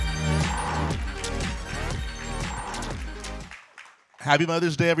Happy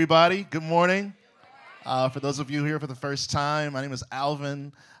Mother's Day, everybody. Good morning. For those of you here for the first time, my name is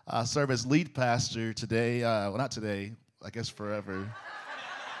Alvin. I serve as lead pastor today. Well, not today, I guess forever.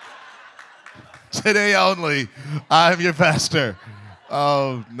 Today only, I'm your pastor.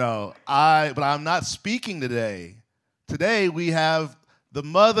 Oh, no. But I'm not speaking today. Today, we have the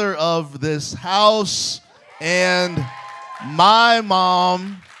mother of this house and my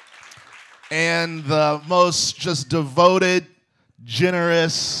mom and the most just devoted,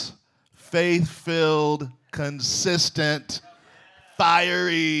 generous, faith-filled, consistent,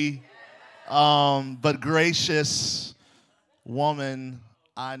 fiery, but gracious woman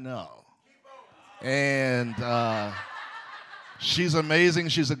I know. And she's amazing.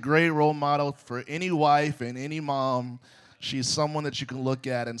 She's a great role model for any wife and any mom. She's someone that you can look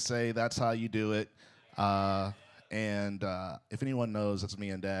at and say, that's how you do it. And if anyone knows, it's me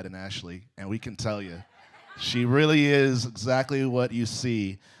and Dad and Ashley, and we can tell you. She really is exactly what you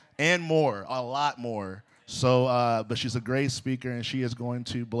see, and more, a lot more. So, but she's a great speaker, and she is going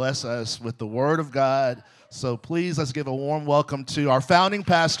to bless us with the Word of God. So please, let's give a warm welcome to our founding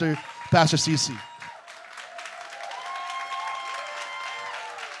pastor, Pastor Cece.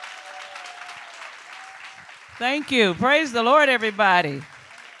 Thank you. Praise the Lord, everybody.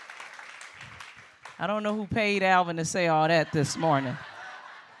 I don't know who paid Alvin to say all that this morning.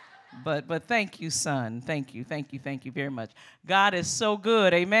 But thank you, son. Thank you very much. God is so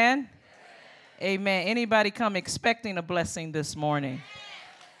good. Amen? Amen. Anybody come expecting a blessing this morning?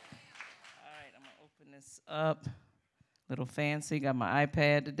 All right, I'm going to open this up. Little fancy. Got my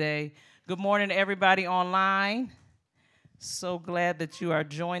iPad today. Good morning to everybody online. So glad that you are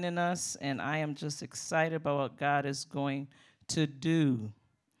joining us, and I am just excited about what God is going to do.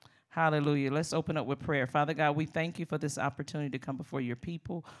 Hallelujah. Let's open up with prayer. Father God, we thank you for this opportunity to come before your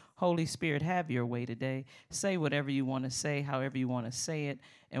people. Holy Spirit, have your way today. Say whatever you want to say, however you want to say it,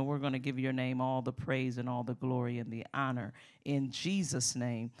 and we're going to give your name all the praise and all the glory and the honor. In Jesus'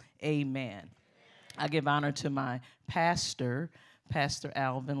 name, amen. I give honor to my pastor, Pastor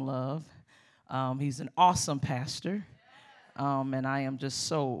Alvin Love. He's an awesome pastor, and I am just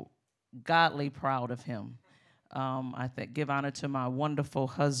so godly proud of him. I give honor to my wonderful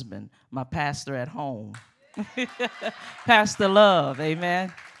husband, my pastor at home, Pastor Love,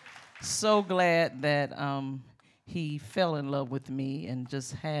 amen. So glad that he fell in love with me and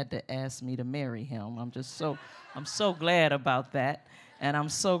just had to ask me to marry him. I'm so glad about that, and I'm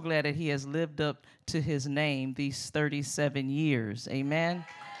so glad that he has lived up to his name these 37 years, amen.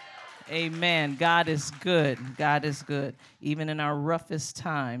 Amen. God is good. God is good. Even in our roughest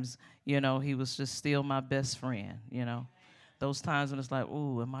times, he was just still my best friend, Those times when it's like,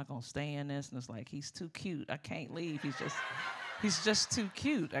 ooh, am I going to stay in this? And it's like, he's too cute. I can't leave. He's just too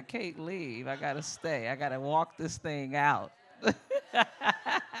cute. I can't leave. I got to stay. I got to walk this thing out.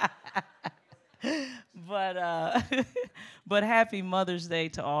 But happy Mother's Day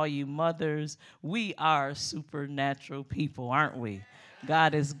to all you mothers. We are supernatural people, aren't we?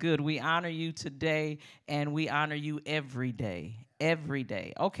 God is good. We honor you today, and we honor you every day. Every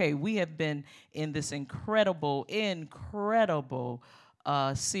day. Okay, we have been in this incredible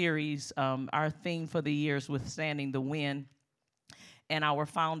series. Our theme for the year is Withstanding the Wind, and our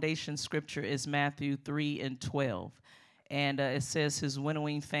foundation scripture is Matthew 3:12. And it says his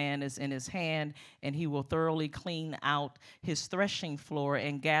winnowing fan is in his hand, and he will thoroughly clean out his threshing floor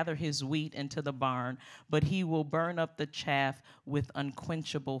and gather his wheat into the barn, but he will burn up the chaff with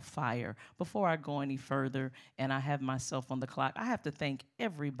unquenchable fire. Before I go any further, and I have myself on the clock, I have to thank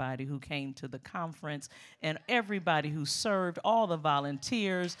everybody who came to the conference and everybody who served, all the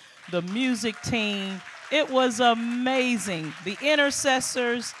volunteers, the music team. It was amazing.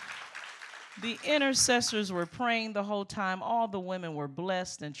 The intercessors were praying the whole time. All the women were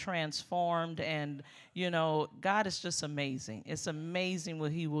blessed and transformed. And, God is just amazing. It's amazing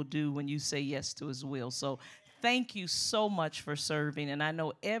what he will do when you say yes to his will. So thank you so much for serving. And I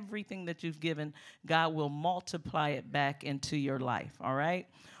know everything that you've given, God will multiply it back into your life. All right?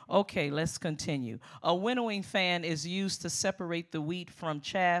 Okay, let's continue. A winnowing fan is used to separate the wheat from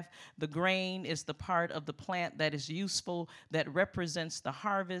chaff. The grain is the part of the plant that is useful, that represents the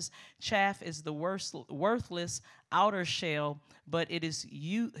harvest. Chaff is the worthless outer shell, but it is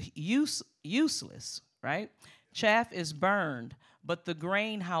useless, right? Chaff is burned, but the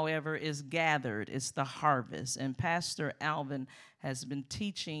grain, however, is gathered. It's the harvest. And Pastor Alvin has been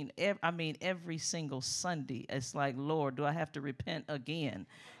teaching, every single Sunday. It's like, Lord, do I have to repent again?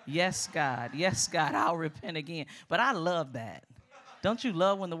 Yes, God, I'll repent again. But I love that. Don't you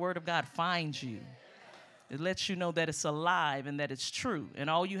love when the Word of God finds you? It lets you know that it's alive and that it's true. And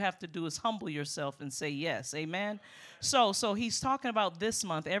all you have to do is humble yourself and say yes. Amen. So he's talking about this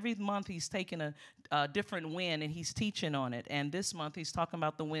month. Every month he's taking a different wind and he's teaching on it. And this month he's talking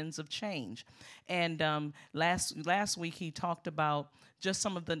about the winds of change. And last week he talked about just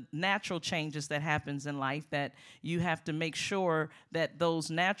some of the natural changes that happens in life, that you have to make sure that those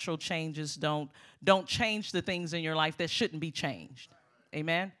natural changes don't change the things in your life that shouldn't be changed.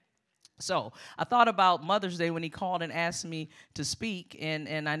 Amen. So I thought about Mother's Day when he called and asked me to speak,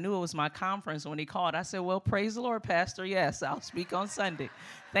 and I knew it was my conference. When he called, I said, well, praise the Lord, Pastor. Yes, I'll speak on Sunday.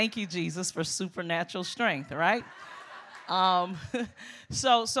 Thank you, Jesus, for supernatural strength, right?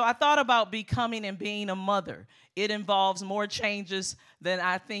 So I thought about becoming and being a mother. It involves more changes than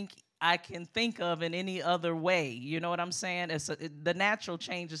I think I can think of in any other way. You know what I'm saying? It's the natural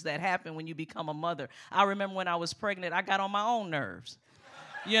changes that happen when you become a mother. I remember when I was pregnant, I got on my own nerves.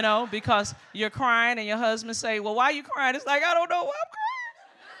 You know, because you're crying and your husband say, well, why are you crying? It's like, I don't know why I'm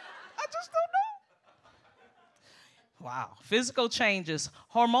crying. I just don't know. Wow. Physical changes,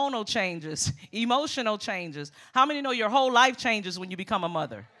 hormonal changes, emotional changes. How many know your whole life changes when you become a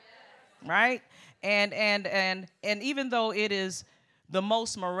mother? Right? And even though it is the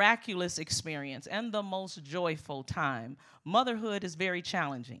most miraculous experience and the most joyful time, motherhood is very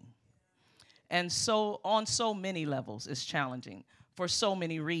challenging. And so on so many levels, it's challenging for so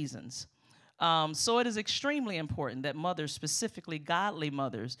many reasons. So it is extremely important that mothers, specifically godly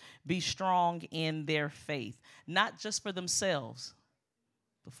mothers, be strong in their faith, not just for themselves,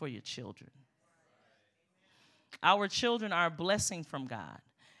 but for your children. Our children are a blessing from God,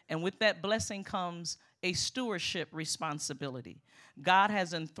 and with that blessing comes a stewardship responsibility. God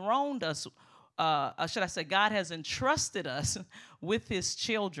has enthroned us, God has entrusted us with his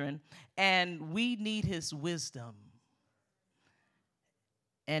children, and we need his wisdom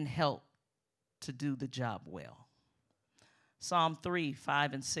and help to do the job well. Psalm 3,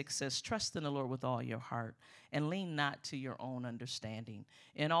 5, and 6 says, trust in the Lord with all your heart and lean not to your own understanding.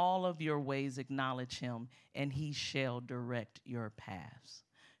 In all of your ways acknowledge him, and he shall direct your paths.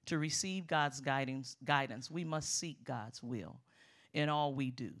 To receive God's guidance, we must seek God's will in all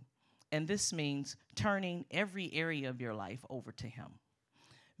we do. And this means turning every area of your life over to him.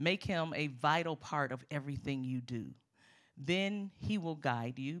 Make him a vital part of everything you do. Then he will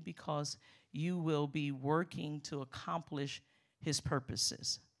guide you because you will be working to accomplish his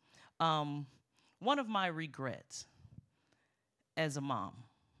purposes. One of my regrets as a mom,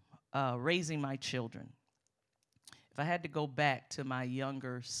 raising my children, if I had to go back to my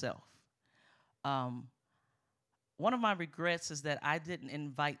younger self, one of my regrets is that I didn't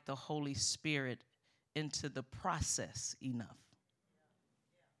invite the Holy Spirit into the process enough.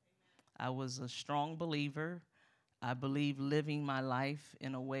 I was a strong believer. I believe living my life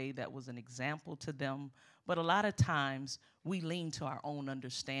in a way that was an example to them. But a lot of times we lean to our own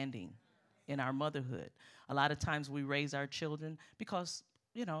understanding in our motherhood. A lot of times we raise our children because,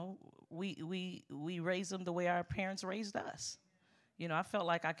 you know, we raise them the way our parents raised us. You know, I felt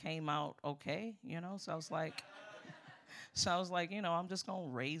like I came out okay, you know, so I was like, you know, I'm just going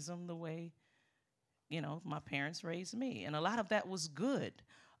to raise them the way, you know, my parents raised me. And a lot of that was good.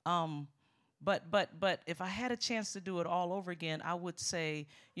 But if I had a chance to do it all over again, I would say,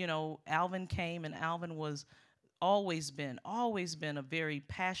 you know, Alvin came, and Alvin was always been a very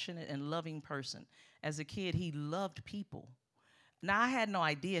passionate and loving person. As a kid, he loved people. Now, I had no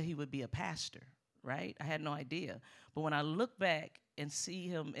idea he would be a pastor, right? I had no idea. But when I look back and see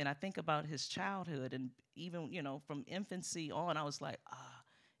him, and I think about his childhood, and even, you know, from infancy on, I was like,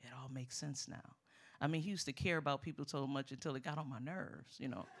 it all makes sense now. I mean, he used to care about people so much until it got on my nerves, you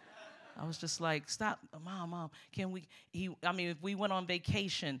know. I was just like, stop, mom, can we, if we went on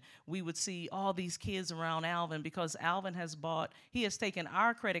vacation, we would see all these kids around Alvin because Alvin he has taken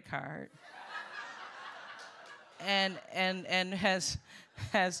our credit card and has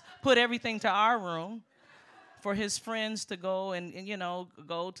put everything to our room for his friends to go and you know,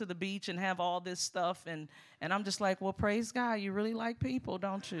 go to the beach and have all this stuff. And I'm just like, well, praise God, you really like people,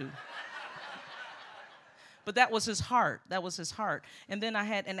 don't you? But that was his heart. That was his heart. And then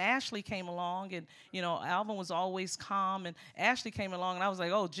Ashley came along, and, you know, Alvin was always calm, and Ashley came along, and I was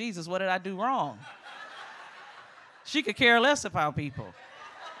like, oh, Jesus, what did I do wrong? She could care less about people.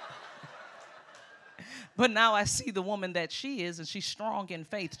 But now I see the woman that she is, and she's strong in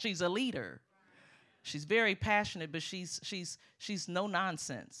faith. She's a leader. She's very passionate, but she's no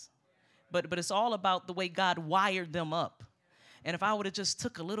nonsense. But it's all about the way God wired them up. And if I would have just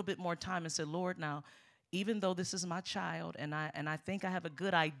took a little bit more time and said, Lord, now, even though this is my child, and I think I have a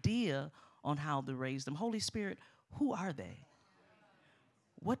good idea on how to raise them, Holy Spirit, who are they?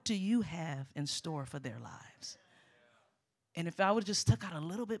 what do you have in store for their lives? And if I would just took out a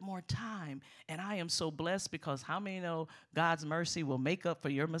little bit more time, and I am so blessed because how many know God's mercy will make up for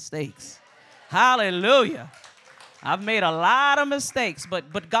your mistakes? Hallelujah. I've made a lot of mistakes,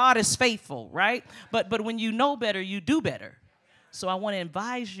 but God is faithful, right? But when you know better, you do better. So I want to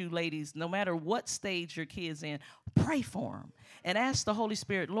advise you, ladies, no matter what stage your kid's in, pray for them and ask the Holy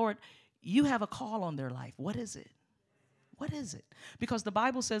Spirit, Lord, you have a call on their life. What is it? What is it? Because the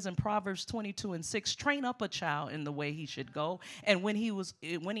Bible says in Proverbs 22:6, train up a child in the way he should go, and when he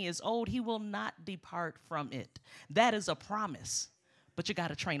is old, he will not depart from it. That is a promise, but you got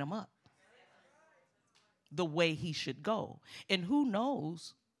to train him up the way he should go. And who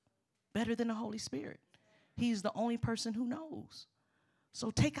knows better than the Holy Spirit? He's the only person who knows. So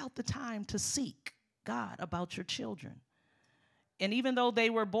take out the time to seek God about your children. And even though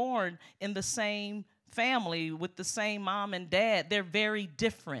they were born in the same family with the same mom and dad, they're very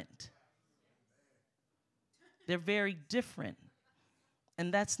different. They're very different.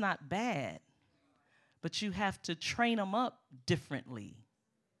 And that's not bad. But you have to train them up differently.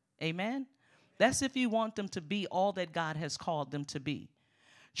 Amen? That's if you want them to be all that God has called them to be.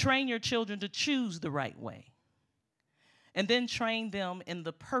 Train your children to choose the right way. And then train them in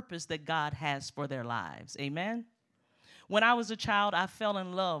the purpose that God has for their lives. Amen? When I was a child, I fell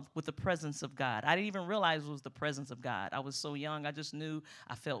in love with the presence of God. I didn't even realize it was the presence of God. I was so young, I just knew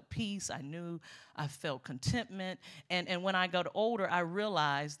I felt peace. I knew I felt contentment. And when I got older, I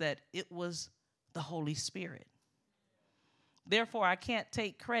realized that it was the Holy Spirit. Therefore, I can't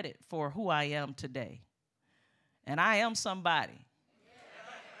take credit for who I am today. And I am somebody.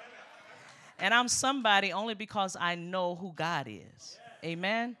 And I'm somebody only because I know who God is.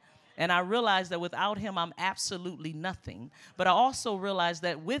 Amen? And I realize that without him, I'm absolutely nothing. But I also realize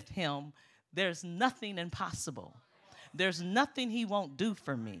that with him, there's nothing impossible. There's nothing he won't do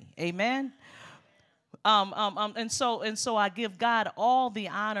for me. Amen? And so I give God all the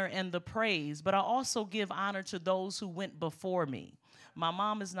honor and the praise, but I also give honor to those who went before me. My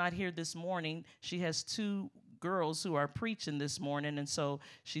mom is not here this morning. She has two girls who are preaching this morning, and so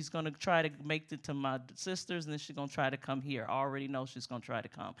she's going to try to make it to my sisters, and then she's going to try to come here. I already know she's going to try to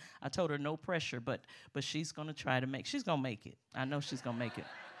come. I told her no pressure, but she's going to try to she's going to make it. I know she's going to make it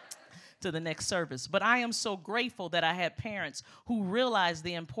to the next service. But I am so grateful that I had parents who realized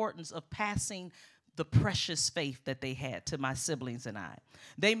the importance of passing the precious faith that they had to my siblings and I.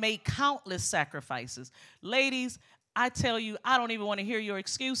 They made countless sacrifices. Ladies, I tell you, I don't even want to hear your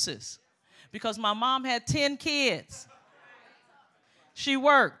excuses. Because my mom had 10 kids. She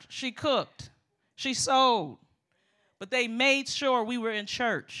worked, she cooked, she sewed. But they made sure we were in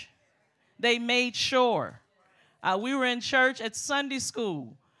church. They made sure. We were in church at Sunday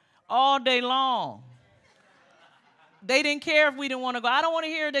school all day long. They didn't care if we didn't want to go. I don't want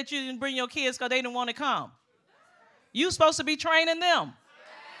to hear that you didn't bring your kids because they didn't want to come. You're supposed to be training them.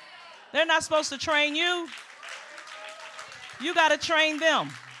 They're not supposed to train you. You got to train them.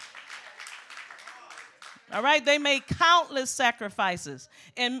 All right, they made countless sacrifices.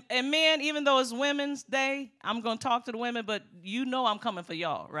 And men, even though it's Women's Day, I'm going to talk to the women, but you know I'm coming for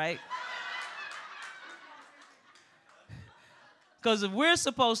y'all, right? Because if we're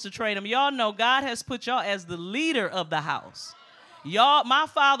supposed to train them, y'all know God has put y'all as the leader of the house. Y'all, my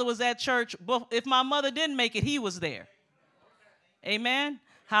father was at church. If my mother didn't make it, he was there. Amen?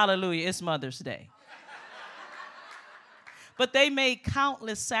 Hallelujah. It's Mother's Day. But they made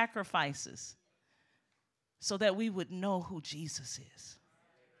countless sacrifices so that we would know who Jesus is.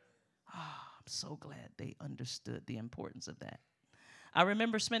 Oh, I'm so glad they understood the importance of that. I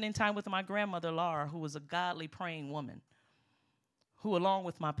remember spending time with my grandmother, Laura, who was a godly, praying woman, who, along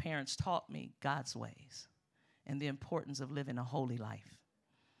with my parents, taught me God's ways and the importance of living a holy life.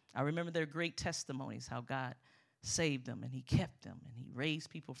 I remember their great testimonies, how God saved them and he kept them and he raised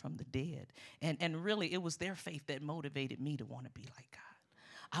people from the dead. And really, it was their faith that motivated me to want to be like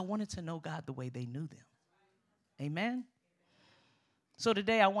God. I wanted to know God the way they knew them. Amen? So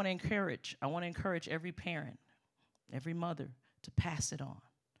today I want to encourage every parent, every mother to pass it on.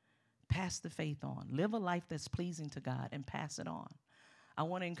 Pass the faith on. Live a life that's pleasing to God and pass it on. I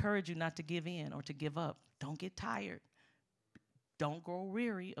want to encourage you not to give in or to give up. Don't get tired. Don't grow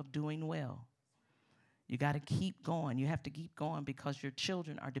weary of doing well. You got to keep going. You have to keep going because your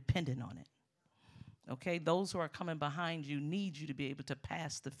children are dependent on it. Okay? Those who are coming behind you need you to be able to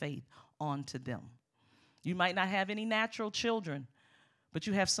pass the faith on to them. You might not have any natural children, but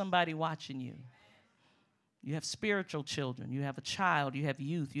you have somebody watching you. You have spiritual children. You have a child. You have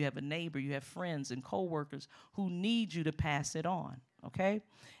youth. You have a neighbor. You have friends and coworkers who need you to pass it on, okay?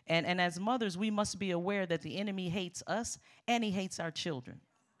 And as mothers, we must be aware that the enemy hates us and he hates our children.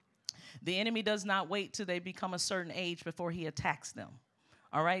 The enemy does not wait till they become a certain age before he attacks them.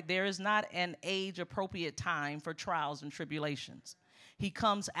 All right? There is not an age-appropriate time for trials and tribulations. He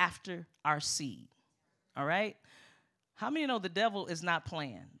comes after our seed. All right? How many know the devil is not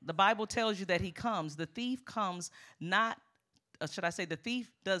playing? The Bible tells you that he comes. The thief comes not, the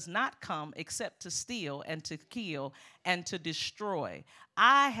thief does not come except to steal and to kill and to destroy.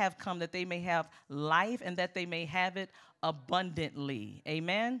 I have come that they may have life and that they may have it abundantly.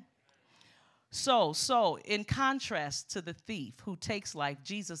 Amen? So in contrast to the thief who takes life,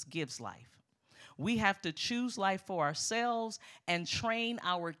 Jesus gives life. We have to choose life for ourselves and train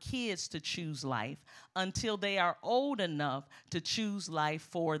our kids to choose life until they are old enough to choose life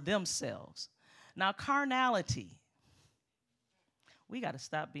for themselves. Now, carnality, we got to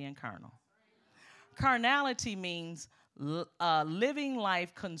stop being carnal. Carnality means living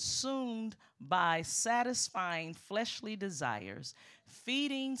life consumed by satisfying fleshly desires,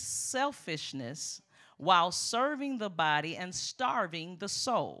 feeding selfishness while serving the body and starving the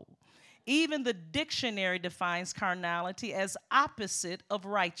soul. Even the dictionary defines carnality as opposite of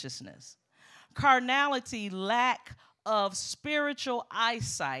righteousness. Carnality, lack of spiritual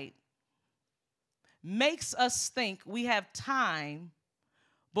eyesight, makes us think we have time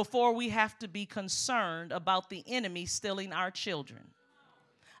before we have to be concerned about the enemy stealing our children.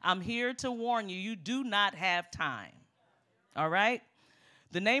 I'm here to warn you, you do not have time. All right?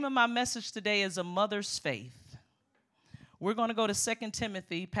 The name of my message today is A Mother's Faith. We're going to go to 2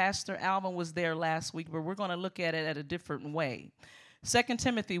 Timothy. Pastor Alvin was there last week, but we're going to look at it at a different way. 2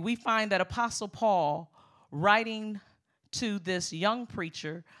 Timothy, we find that Apostle Paul, writing to this young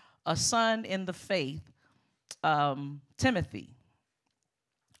preacher, a son in the faith, Timothy.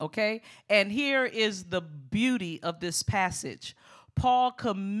 Okay? And here is the beauty of this passage. Paul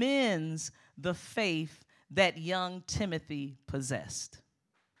commends the faith that young Timothy possessed.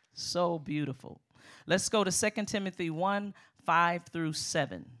 So beautiful. Let's go to 2 Timothy 1, 5 through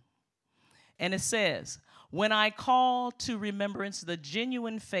 7. And it says, when I call to remembrance the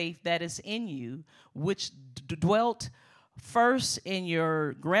genuine faith that is in you, which dwelt first in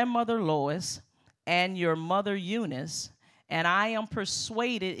your grandmother Lois and your mother Eunice, and I am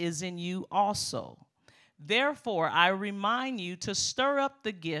persuaded is in you also. Therefore, I remind you to stir up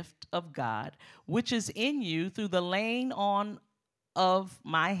the gift of God, which is in you through the laying on of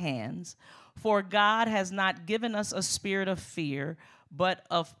my hands. For God has not given us a spirit of fear, but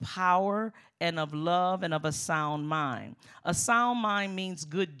of power and of love and of a sound mind. A sound mind means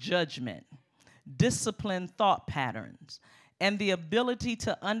good judgment, disciplined thought patterns, and the ability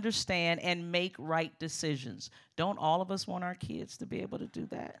to understand and make right decisions. Don't all of us want our kids to be able to do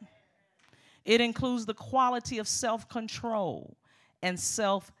that? It includes the quality of self-control and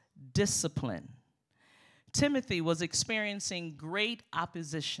self-discipline. Timothy was experiencing great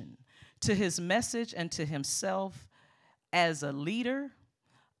opposition to his message and to himself as a leader.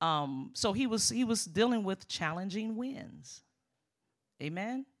 So he was dealing with challenging winds.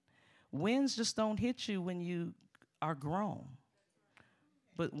 Amen? Winds just don't hit you when you are grown.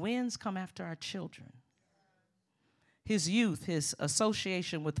 But winds come after our children. His youth, his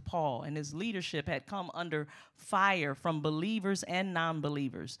association with Paul, and his leadership had come under fire from believers and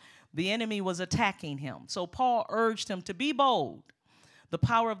non-believers. The enemy was attacking him. So Paul urged him to be bold. The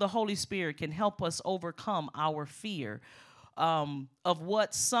power of the Holy Spirit can help us overcome our fear of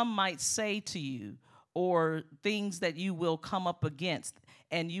what some might say to you or things that you will come up against,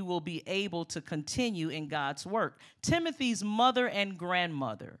 and you will be able to continue in God's work. Timothy's mother and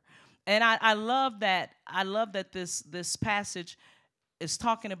grandmother. And I love that this passage is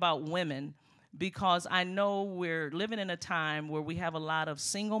talking about women, because I know we're living in a time where we have a lot of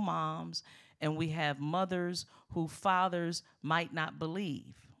single moms and we have mothers who fathers might not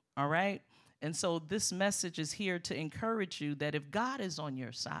believe, all right? And so this message is here to encourage you that if God is on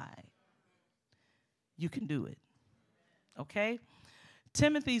your side, you can do it, okay?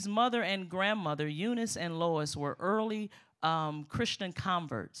 Timothy's mother and grandmother, Eunice and Lois, were early Christian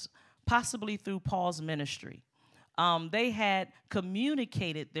converts, possibly through Paul's ministry. They had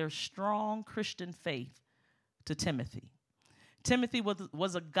communicated their strong Christian faith to Timothy. Timothy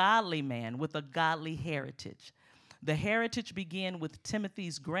was a godly man with a godly heritage. The heritage began with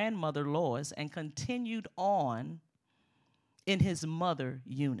Timothy's grandmother, Lois, and continued on in his mother,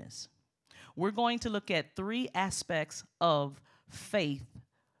 Eunice. We're going to look at three aspects of faith,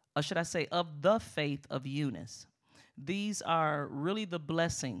 or should I say, of the faith of Eunice. These are really the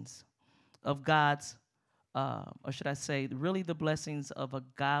blessings of God's, or should I say, really the blessings of a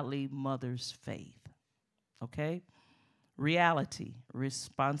godly mother's faith. Okay? Reality,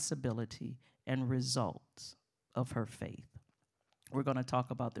 responsibility, and results of her faith. We're going to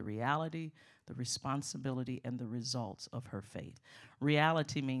talk about the reality, the responsibility, and the results of her faith.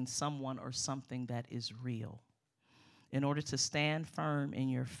 Reality means someone or something that is real. In order to stand firm in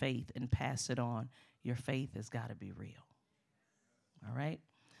your faith and pass it on, your faith has got to be real. All right?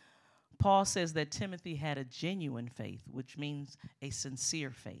 Paul says that Timothy had a genuine faith, which means a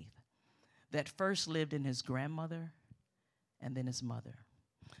sincere faith, that first lived in his grandmother and then his mother.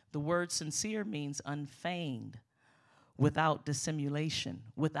 The word sincere means unfeigned, without dissimulation,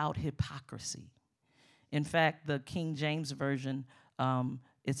 without hypocrisy. In fact, the King James Version,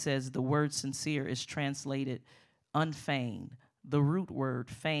 it says the word sincere is translated unfeigned. The root word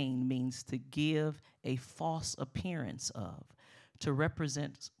feign means to give a false appearance of, to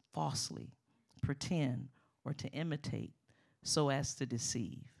represent falsely, pretend, or to imitate so as to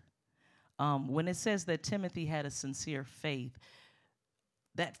deceive. When it says that Timothy had a sincere faith,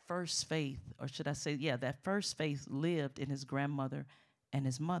 that first faith, or should I say, that first faith lived in his grandmother and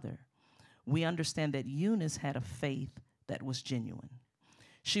his mother. We understand that Eunice had a faith that was genuine.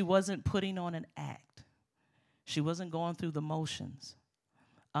 She wasn't putting on an act. She wasn't going through the motions.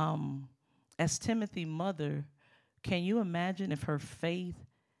 As Timothy's mother, can you imagine if her faith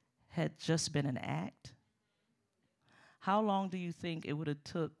had just been an act? How long do you think it would have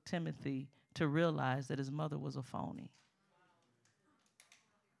took Timothy to realize that his mother was a phony?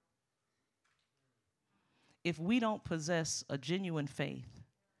 If we don't possess a genuine faith,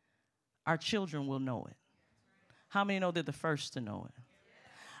 our children will know it. How many know they're the first to know it?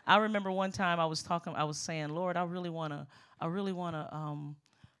 I remember one time I was saying, Lord, I really want a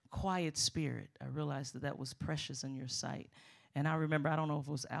quiet spirit. I realized that was precious in your sight. And I remember, I don't know if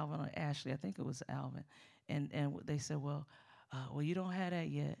it was Alvin or Ashley. I think it was Alvin. And they said, well, you don't have that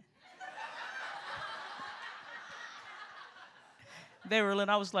yet. They were,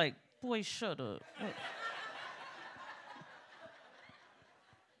 and I was like, boy, shut up.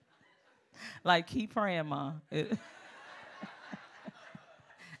 Like, keep praying, Ma.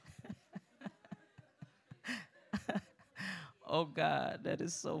 Oh, God, that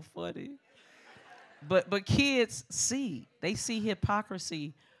is so funny. But kids see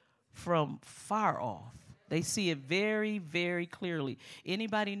hypocrisy from far off. They see it very, very clearly.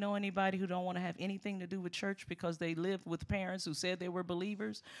 Anybody know anybody who don't want to have anything to do with church because they lived with parents who said they were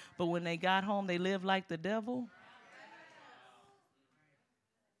believers, but when they got home, they lived like the devil?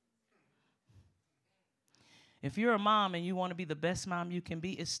 If you're a mom and you want to be the best mom you can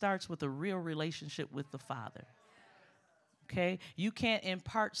be, it starts with a real relationship with the Father. Okay? You can't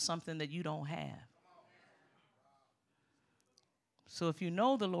impart something that you don't have. So if you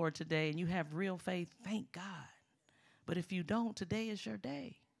know the Lord today and you have real faith, thank God. But if you don't, today is your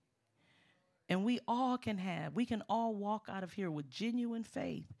day. And we can all walk out of here with genuine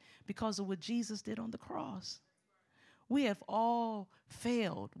faith because of what Jesus did on the cross. We have all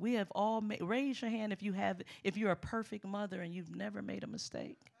failed. We have all raise your hand if you're a perfect mother and you've never made a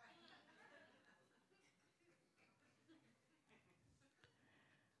mistake.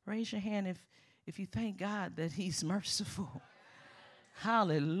 Raise your hand if you thank God that he's merciful.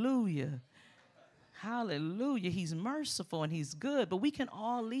 Hallelujah. Hallelujah. He's merciful and he's good, but we can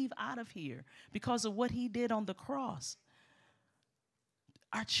all leave out of here because of what he did on the cross.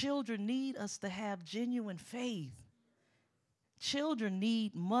 Our children need us to have genuine faith. Children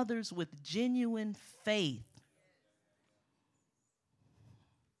need mothers with genuine faith.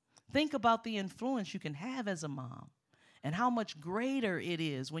 Think about the influence you can have as a mom and how much greater it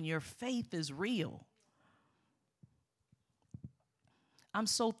is when your faith is real. I'm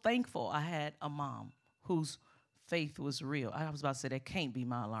so thankful I had a mom whose faith was real. I was about to say, that can't be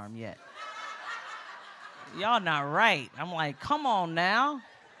my alarm yet. Y'all not right. I'm like, come on now.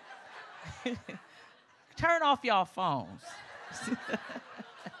 Turn off y'all phones.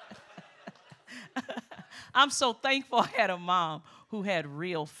 I'm so thankful I had a mom who had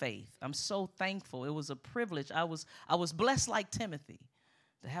real faith. I'm so thankful. It was a privilege. I was blessed like Timothy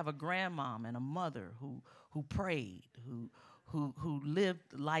to have a grandmom and a mother who prayed, who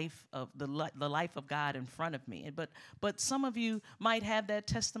lived life of the life of God in front of me. But some of you might have that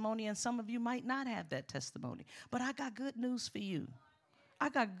testimony and some of you might not have that testimony. But I got good news for you. I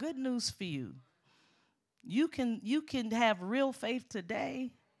got good news for you. You can have real faith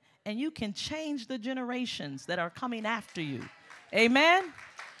today, and you can change the generations that are coming after you. Amen?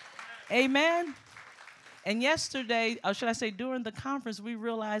 Amen? And yesterday, or should I say during the conference, we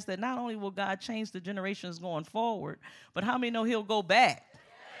realized that not only will God change the generations going forward, but how many know he'll go back?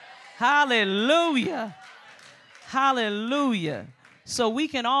 Hallelujah. Hallelujah. So we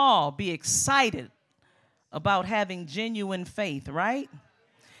can all be excited about having genuine faith, right?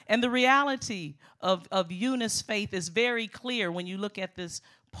 And the reality of Eunice's faith is very clear when you look at this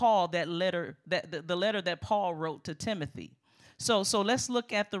the letter that Paul wrote to Timothy. So let's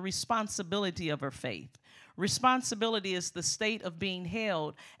look at the responsibility of her faith. Responsibility is the state of being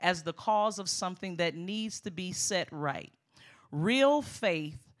held as the cause of something that needs to be set right. Real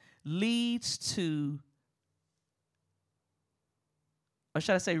faith leads to, or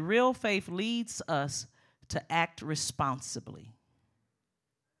should I say, real faith leads us to act responsibly.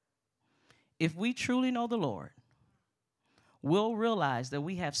 If we truly know the Lord, we'll realize that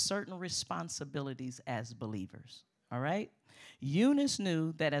we have certain responsibilities as believers, all right? Eunice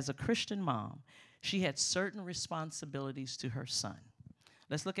knew that as a Christian mom, she had certain responsibilities to her son.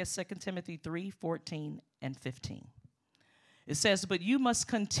 Let's look at 2 Timothy 3:14 and 15. It says, "But you must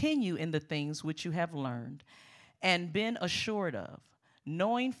continue in the things which you have learned and been assured of,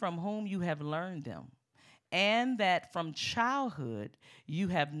 knowing from whom you have learned them, and that from childhood you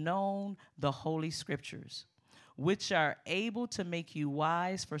have known the Holy Scriptures, which are able to make you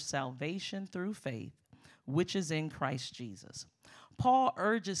wise for salvation through faith, which is in Christ Jesus." Paul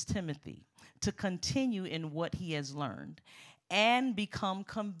urges Timothy to continue in what he has learned and become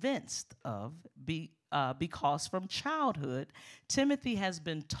convinced of, because from childhood, Timothy has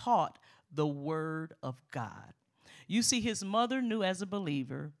been taught the Word of God. You see, his mother knew as a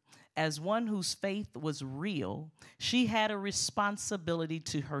believer, as one whose faith was real, she had a responsibility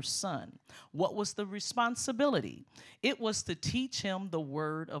to her son. What was the responsibility? It was to teach him the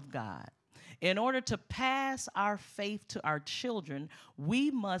Word of God. In order to pass our faith to our children, we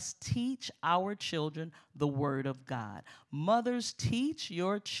must teach our children the Word of God. Mothers, teach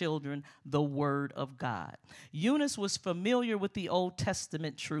your children the Word of God. Eunice was familiar with the Old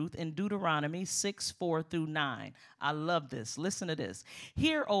Testament truth in Deuteronomy 6:4-9. I love this. Listen to this.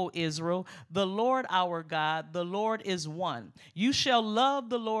 "Hear, O Israel, the Lord our God, the Lord is one. You shall love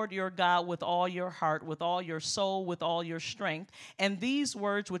the Lord your God with all your heart, with all your soul, with all your strength. And these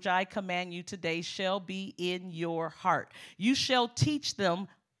words which I command you today shall be in your heart. You shall teach them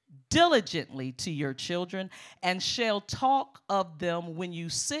diligently to your children, and shall talk of them when you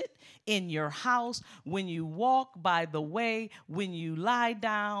sit in your house, when you walk by the way, when you lie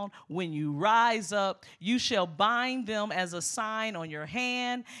down, when you rise up. You shall bind them as a sign on your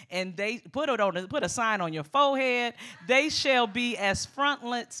hand, and they put a sign on your forehead. They shall be as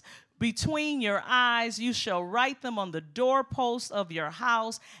frontlets between your eyes. You shall write them on the doorposts of your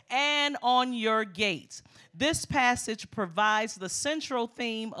house and on your gates." This passage provides the central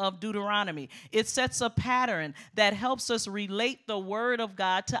theme of Deuteronomy. It sets a pattern that helps us relate the Word of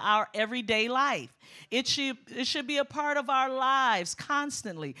God to our everyday life. It should be a part of our lives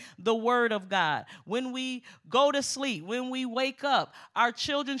constantly, the Word of God. When we go to sleep, when we wake up, our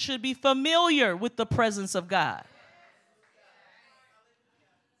children should be familiar with the presence of God.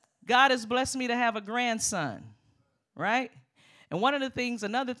 God has blessed me to have a grandson, right? And one of the things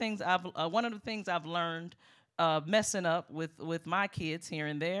I've learned messing up with my kids here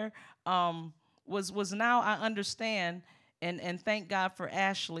and there was now I understand, and thank God for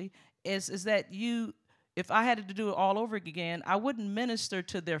Ashley, is that if I had to do it all over again, I wouldn't minister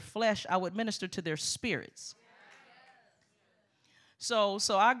to their flesh, I would minister to their spirits. So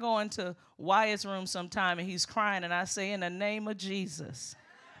I go into Wyatt's room sometime and he's crying, and I say, "In the name of Jesus."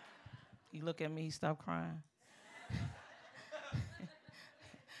 He look at me, he stopped crying.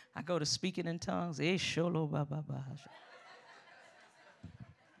 I go to speaking in tongues. Then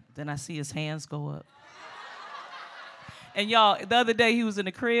I see his hands go up. And y'all, the other day he was in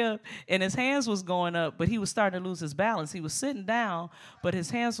the crib and his hands was going up, but he was starting to lose his balance. He was sitting down, but his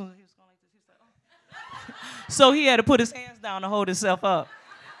hands he was going like this. He was like, oh. So he had to put his hands down to hold himself up.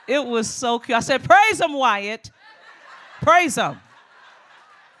 It was so cute. I said, "Praise him, Wyatt. Praise him."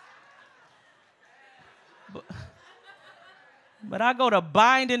 But I go to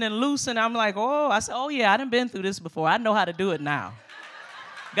binding and loosing. I'm like, I said, "Oh yeah, I done been through this before. I know how to do it now."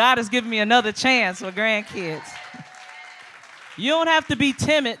 God has given me another chance with grandkids. You don't have to be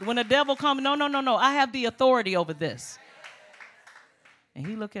timid when the devil comes. No. I have the authority over this. And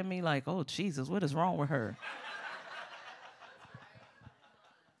he looked at me like, "Oh Jesus, what is wrong with her?"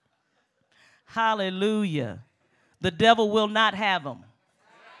 Hallelujah. The devil will not have him.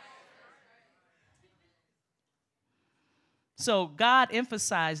 So God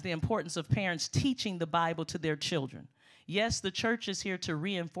emphasized the importance of parents teaching the Bible to their children. Yes, the church is here to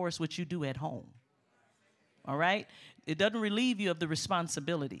reinforce what you do at home. All right? It doesn't relieve you of the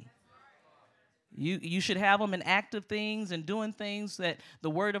responsibility. You should have them in active things and doing things that the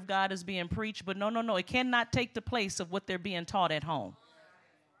Word of God is being preached. But no. It cannot take the place of what they're being taught at home.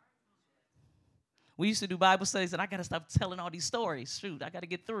 We used to do Bible studies, and I got to stop telling all these stories. Shoot, I got to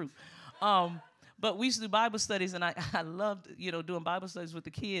get through. But we used to do Bible studies, and I loved, doing Bible studies with the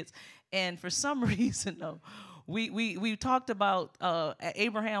kids. And for some reason, though, we talked about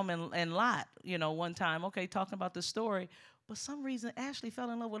Abraham and Lot, one time. Okay, talking about the story. But some reason, Ashley fell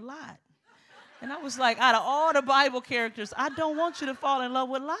in love with Lot. And I was like, out of all the Bible characters, I don't want you to fall in love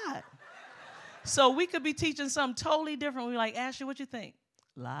with Lot. So we could be teaching something totally different. We're like, Ashley, what you think?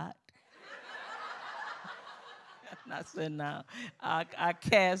 Lot. I said, no, I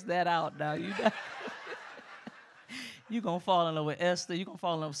cast that out now. You're going to fall in love with Esther. You're going to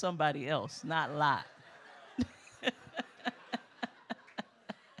fall in love with somebody else, not Lot.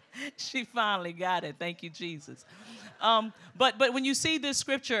 She finally got it. Thank you, Jesus. But when you see this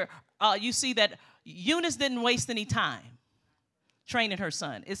scripture, you see that Eunice didn't waste any time training her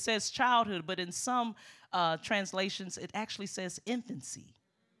son. It says childhood, but in some translations, it actually says infancy.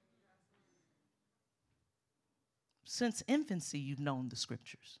 Since infancy, you've known the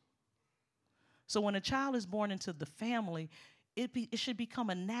scriptures. So when a child is born into the family, it should become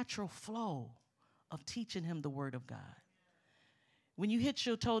a natural flow of teaching him the word of God. When you hit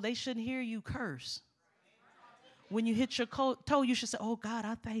your toe, they shouldn't hear you curse. When you hit your toe, you should say, oh, God,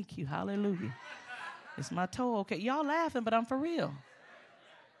 I thank you. Hallelujah. It's my toe, okay? Y'all laughing, but I'm for real.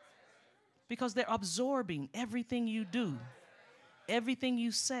 Because they're absorbing everything you do, everything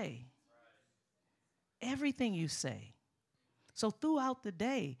you say. Everything you say. So throughout the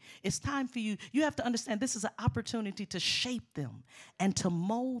day, it's time for you. You have to understand this is an opportunity to shape them and to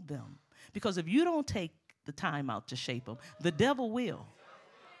mold them. Because if you don't take the time out to shape them, the devil will.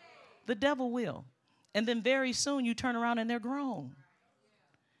 The devil will. And then very soon you turn around and they're grown.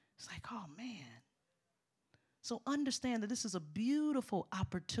 It's like, oh, man. So understand that this is a beautiful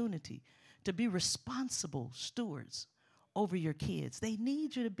opportunity to be responsible stewards over your kids. They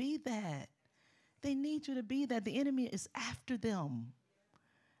need you to be that. They need you to be that. The enemy is after them,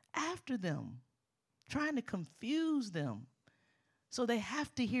 trying to confuse them. So they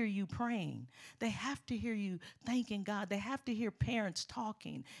have to hear you praying. They have to hear you thanking God. They have to hear parents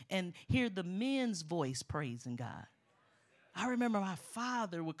talking and hear the men's voice praising God. I remember my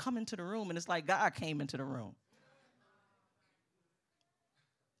father would come into the room, and it's like God came into the room.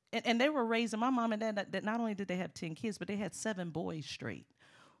 And they were raising, my mom and dad, that not only did they have 10 kids, but they had 7 boys straight.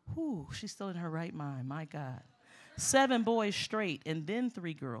 Whew, she's still in her right mind, my God. 7 boys straight, and then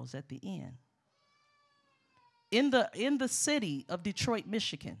 3 girls at the end. In the city of Detroit,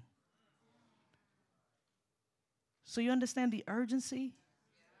 Michigan. So you understand the urgency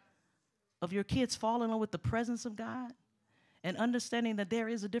of your kids falling in love with the presence of God and understanding that there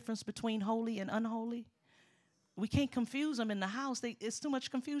is a difference between holy and unholy? We can't confuse them in the house. It's too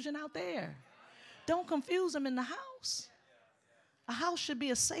much confusion out there. Don't confuse them in the house. A house should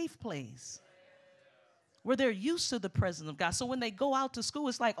be a safe place where they're used to the presence of God. So when they go out to school,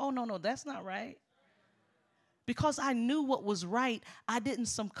 it's like, oh, no, that's not right. Because I knew what was right, I didn't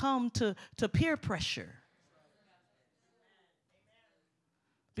succumb to peer pressure.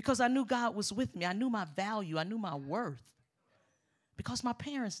 Because I knew God was with me. I knew my value. I knew my worth. Because my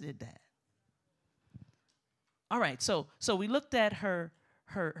parents did that. All right, so we looked at her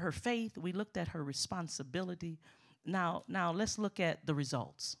faith. We looked at her responsibility. Now let's look at the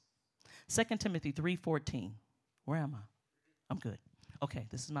results. 2 Timothy 3:14. Where am I? I'm good. Okay,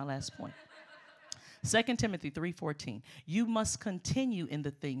 this is my last point. 2 Timothy 3:14. You must continue in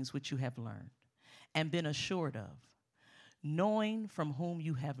the things which you have learned and been assured of, knowing from whom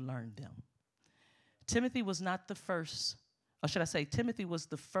you have learned them. Timothy was not the first, or should I say, Timothy was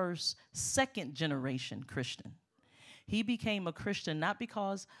the first second-generation Christian. He became a Christian not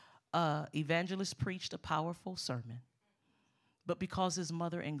because evangelist preached a powerful sermon, but because his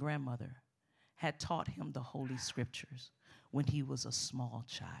mother and grandmother had taught him the Holy Scriptures when he was a small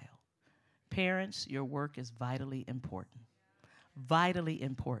child. Parents, your work is vitally important. Vitally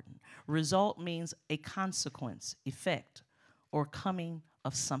important. Result means a consequence, effect, or coming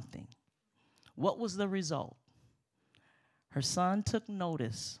of something. What was the result? Her son took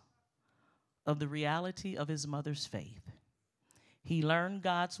notice of the reality of his mother's faith. He learned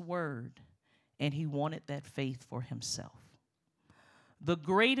God's word, and he wanted that faith for himself. The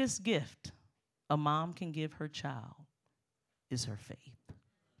greatest gift a mom can give her child is her faith.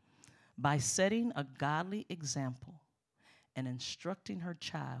 By setting a godly example and instructing her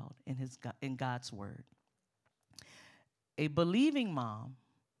child in God's word. A believing mom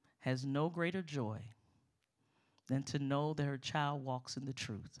has no greater joy than to know that her child walks in the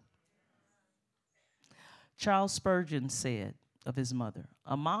truth. Charles Spurgeon said of his mother,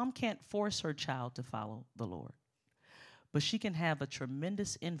 a mom can't force her child to follow the Lord, but she can have a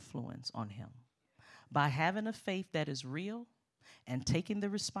tremendous influence on him By having a faith that is real and taking the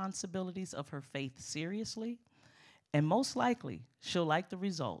responsibilities of her faith seriously, and most likely she'll like the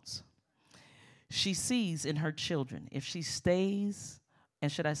results she sees in her children if she stays,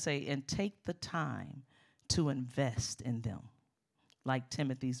 and take the time to invest in them, like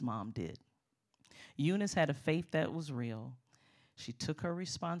Timothy's mom did. Eunice had a faith that was real. She took her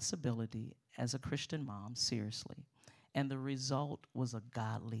responsibility as a Christian mom seriously, and the result was a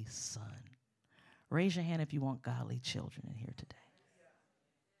godly son. Raise your hand if you want godly children in here today.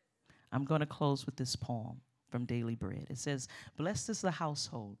 I'm going to close with this poem from Daily Bread. It says, "Blessed is the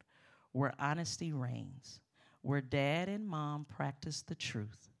household where honesty reigns, where dad and mom practice the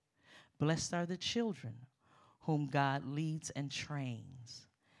truth. Blessed are the children whom God leads and trains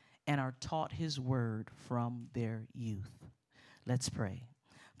and are taught his word from their youth." Let's pray.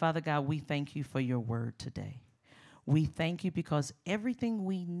 Father God, we thank you for your word today. We thank you because everything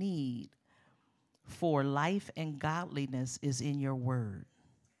we need for life and godliness is in your word.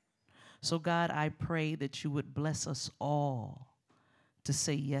 So God, I pray that you would bless us all to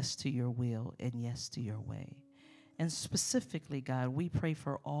say yes to your will and yes to your way. And specifically, God, we pray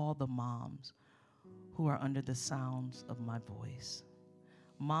for all the moms who are under the sounds of my voice.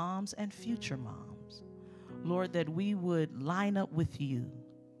 Moms and future moms. Lord, that we would line up with you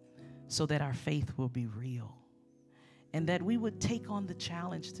so that our faith will be real. And that we would take on the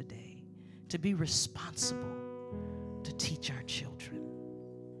challenge today to be responsible to teach our children,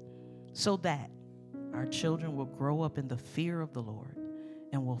 so that our children will grow up in the fear of the Lord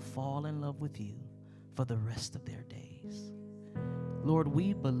and will fall in love with you for the rest of their days. Lord,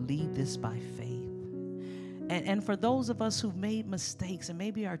 we believe this by faith. And for those of us who've made mistakes and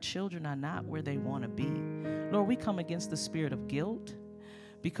maybe our children are not where they want to be, Lord, we come against the spirit of guilt,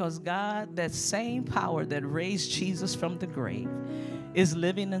 because God, that same power that raised Jesus from the grave is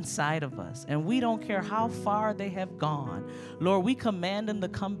living inside of us. And we don't care how far they have gone. Lord, we command them to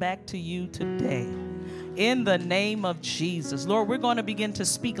come back to you today in the name of Jesus. Lord, we're going to begin to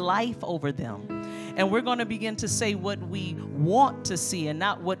speak life over them. And we're going to begin to say what we want to see and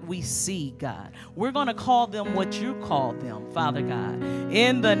not what we see, God. We're going to call them what you call them, Father God.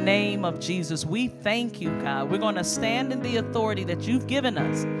 In the name of Jesus, we thank you, God. We're going to stand in the authority that you've given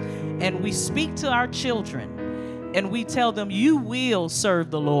us. And we speak to our children and we tell them you will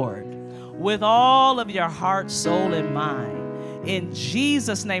serve the Lord with all of your heart, soul, and mind. In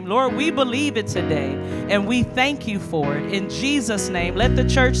Jesus' name, Lord, we believe it today, and we thank you for it. In Jesus' name, let the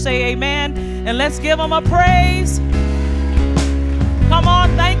church say amen, and let's give them a praise. Come on,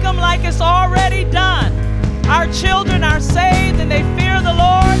 thank them like it's already done. Our children are saved, and they fear the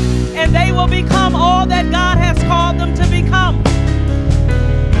Lord, and they will become all that God has called them to become.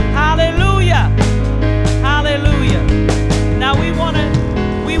 Hallelujah. Hallelujah. Now we want to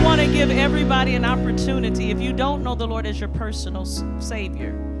give everybody an opportunity. If you don't know the Lord as your personal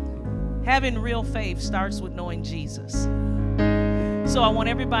Savior, having real faith starts with knowing Jesus. So I want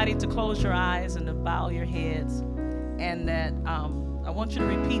everybody to close your eyes and to bow your heads, and that I want you to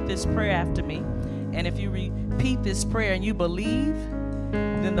repeat this prayer after me. And if you repeat this prayer and you believe,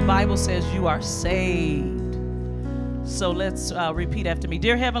 then the Bible says you are saved. So let's repeat after me.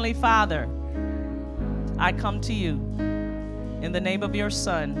 Dear Heavenly Father, I come to you in the name of your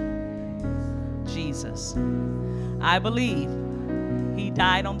Son, Jesus. I believe he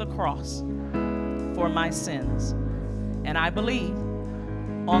died on the cross for my sins. And I believe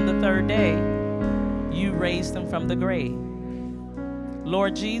on the third day, you raised him from the grave.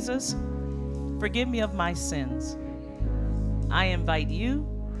 Lord Jesus, forgive me of my sins. I invite you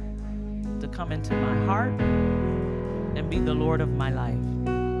to come into my heart and be the Lord of my life.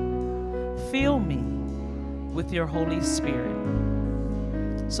 Fill me with your Holy Spirit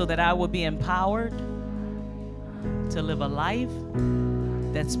so that I will be empowered to live a life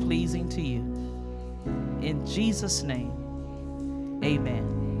that's pleasing to you. In Jesus' name,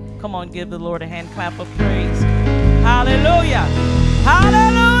 amen. Come on, give the Lord a hand clap of praise. Hallelujah.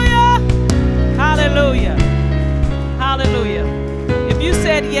 Hallelujah. Hallelujah. Hallelujah. If you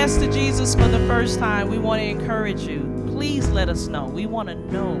said yes to Jesus for the first time, we want to encourage you. Please let us know. We want to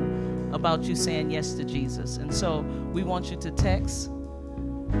know about you saying yes to Jesus. And so we want you to text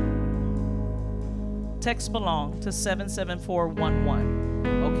belong to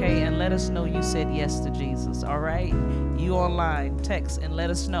 77411, okay? And let us know you said yes to Jesus, all right? You online, text and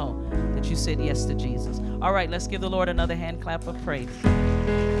let us know that you said yes to Jesus. All right, let's give the Lord another hand clap of praise.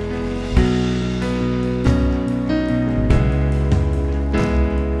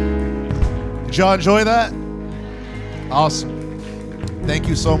 Did y'all enjoy that? Awesome. Thank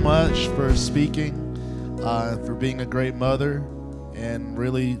you so much for speaking, for being a great mother. and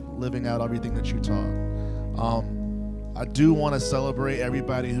really living out everything that you taught. I do want to celebrate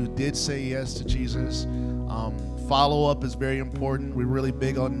everybody who did say yes to Jesus. Follow-up is very important. We're really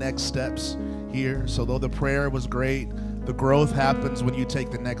big on next steps here. So though the prayer was great, the growth happens when you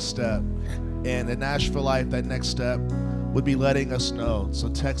take the next step. And at Nashville Life, that next step would be letting us know. So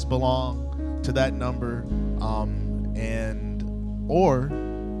text belong to that number. And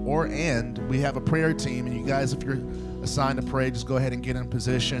we have a prayer team. And you guys, if you're assigned to pray, just go ahead and get in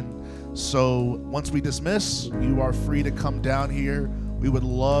position. So once we dismiss, you are free to come down here. We would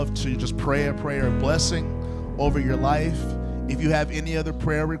love to just pray a prayer of blessing over your life. If you have any other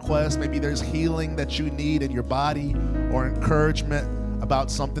prayer requests, maybe there's healing that you need in your body or encouragement about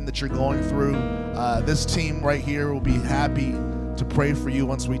something that you're going through, this team right here will be happy to pray for you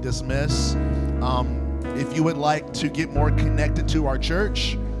once we dismiss. If you would like to get more connected to our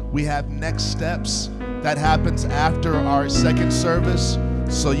church, we have next steps that happens after our second service.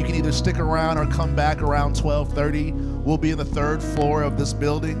 So you can either stick around or come back around 12:30. We'll be in the third floor of this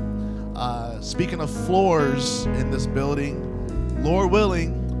building. Speaking of floors in this building, Lord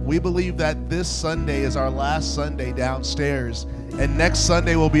willing, we believe that this Sunday is our last Sunday downstairs, and next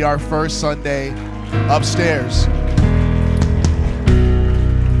Sunday will be our first Sunday upstairs.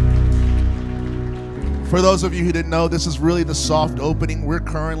 For those of you who didn't know, this is really the soft opening. We're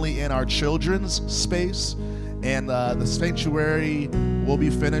currently in our children's space, and the sanctuary will be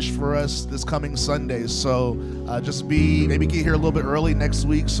finished for us this coming Sunday. So maybe get here a little bit early next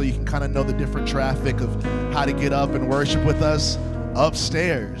week so you can kind of know the different traffic of how to get up and worship with us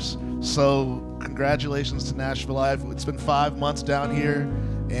upstairs. So congratulations to Nashville Life. It's been 5 months down here,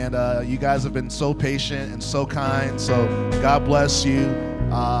 and you guys have been so patient and so kind. So God bless you.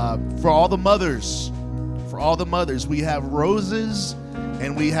 For all the mothers, we have roses.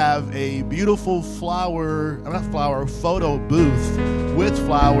 And we have a beautiful photo booth with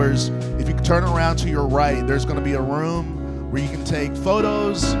flowers. If you turn around to your right, there's going to be a room where you can take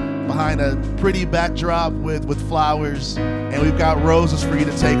photos behind a pretty backdrop with flowers. And we've got roses for you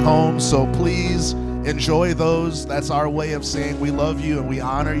to take home. So please enjoy those. That's our way of saying we love you and we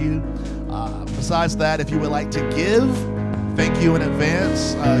honor you. Besides that, if you would like to give, thank you in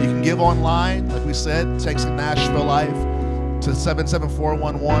advance. You can give online. Like we said, text Nashville Life to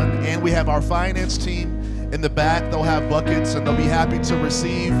 77411, and we have our finance team in the back. They'll have buckets, and they'll be happy to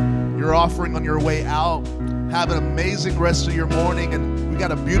receive your offering on your way out. Have an amazing rest of your morning, and we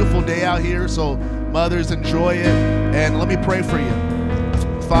got a beautiful day out here, so mothers, enjoy it, and let me pray for you.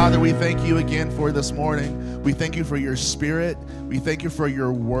 Father, we thank you again for this morning. We thank you for your spirit. We thank you for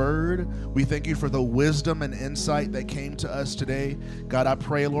your word. We thank you for the wisdom and insight that came to us today. God, I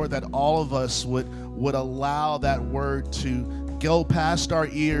pray, Lord, that all of us would allow that word to go past our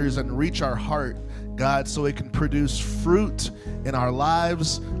ears and reach our heart, God, so it can produce fruit in our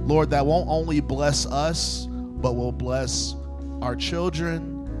lives, Lord, that won't only bless us, but will bless our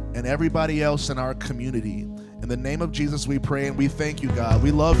children and everybody else in our community. In the name of Jesus, we pray and we thank you, God.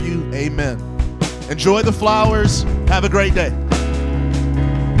 We love you. Amen. Enjoy the flowers. Have a great day.